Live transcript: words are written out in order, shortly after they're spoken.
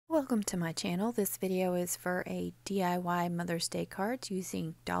Welcome to my channel. This video is for a DIY Mother's Day cards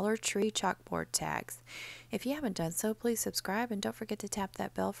using DollarTree chalkboard tags. If you haven't done so, please subscribe and don't forget to tap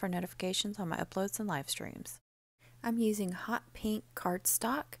that bell for notifications on my uploads and live streams. I'm using hot pink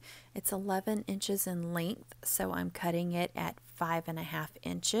cardstock. It's 11 inches in length, so I'm cutting it at 5.5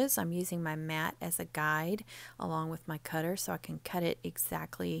 inches. I'm using my mat as a guide along with my cutter so I can cut it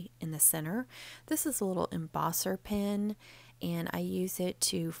exactly in the center. This is a little embosser pen, and I use it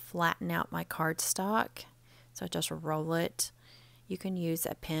to flatten out my cardstock. So I just roll it. You can use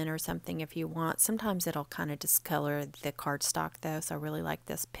a pen or something if you want. Sometimes it'll kind of discolor the cardstock though, so I really like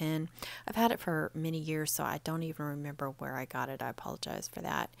this pen. I've had it for many years, so I don't even remember where I got it. I apologize for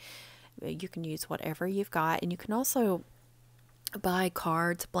that. You can use whatever you've got, and you can also buy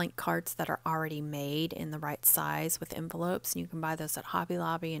cards, blank cards that are already made in the right size with envelopes, and you can buy those at Hobby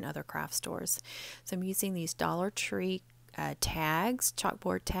Lobby and other craft stores. So I'm using these DollarTree tags,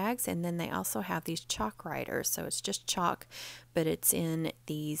 chalkboard tags, and then they also have these chalk writers. So it's just chalk, but it's in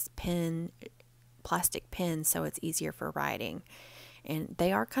these plastic pens, so it's easier for writing. And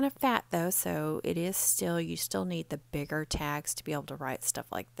they are kind of fat though, so it is still, you still need the bigger tags to be able to write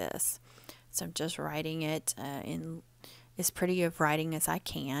stuff like this. So I'm just writing it in as pretty of writing as I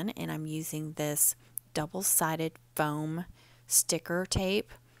can, and I'm using this double-sided foam sticker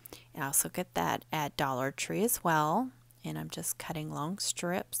tape. And I also get that at DollarTree as well. And I'm just cutting long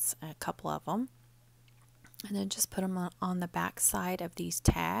strips, a couple of them, and then just put them on the back side of these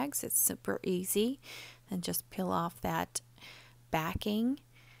tags. It's super easy, and just peel off that backing,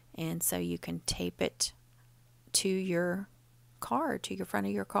 and so you can tape it to your card, to your front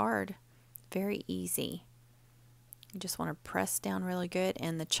of your card. Very easy. You just want to press down really good,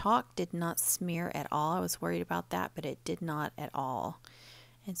 and the chalk did not smear at all. I was worried about that, but it did not at all.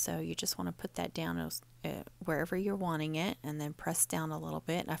 And so you just want to put that down wherever you're wanting it, and then press down a little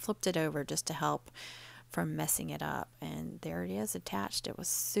bit. And I flipped it over just to help from messing it up. And there it is attached. It was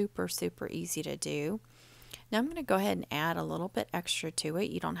super, super easy to do. Now I'm going to go ahead and add a little bit extra to it.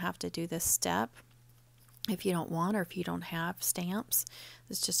 You don't have to do this step if you don't want, or if you don't have stamps.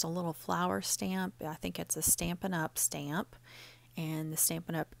 It's just a little flower stamp. I think it's a Stampin' Up stamp, and the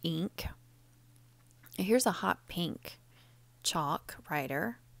Stampin' Up ink. Here's a hot pink chalk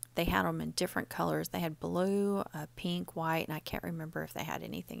writer. They had them in different colors. They had blue, pink, white, and I can't remember if they had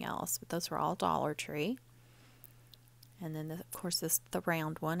anything else, but those were all DollarTree. And then of course the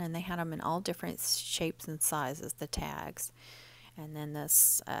round one, and they had them in all different shapes and sizes, the tags. And then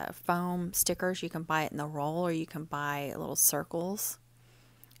this foam stickers, you can buy it in the roll, or you can buy little circles,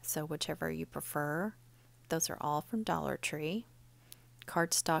 so whichever you prefer. Those are all from DollarTree.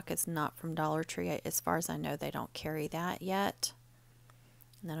 Cardstock is not from DollarTree. As far as I know, they don't carry that yet.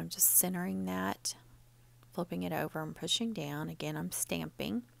 And then I'm just centering that, flipping it over and pushing down. Again, I'm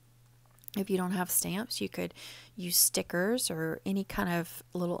stamping. If you don't have stamps, you could use stickers or any kind of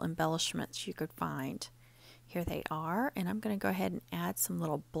little embellishments you could find. Here they are, and I'm going to go ahead and add some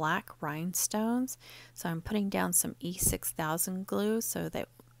little black rhinestones. So I'm putting down some E6000 glue so that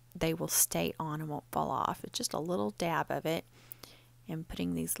they will stay on and won't fall off. It's just a little dab of it. And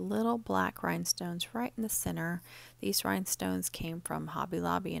putting these little black rhinestones right in the center. These rhinestones came from Hobby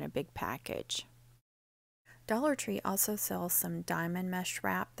Lobby in a big package. DollarTree also sells some diamond mesh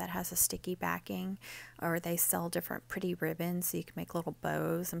wrap that has a sticky backing, or they sell different pretty ribbons so you can make little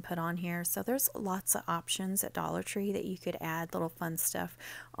bows and put on here. So there's lots of options at DollarTree that you could add little fun stuff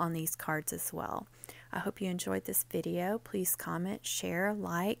on these cards as well. I hope you enjoyed this video. Please comment, share,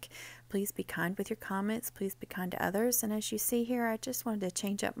 like. Please be kind with your comments. Please be kind to others. And as you see here, I just wanted to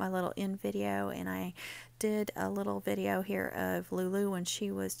change up my little end video, and I did a little video here of Lulu when she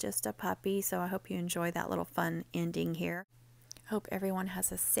was just a puppy. So I hope you enjoy that little fun ending here. Hope everyone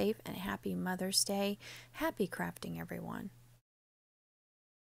has a safe and happy Mother's Day. Happy crafting, everyone.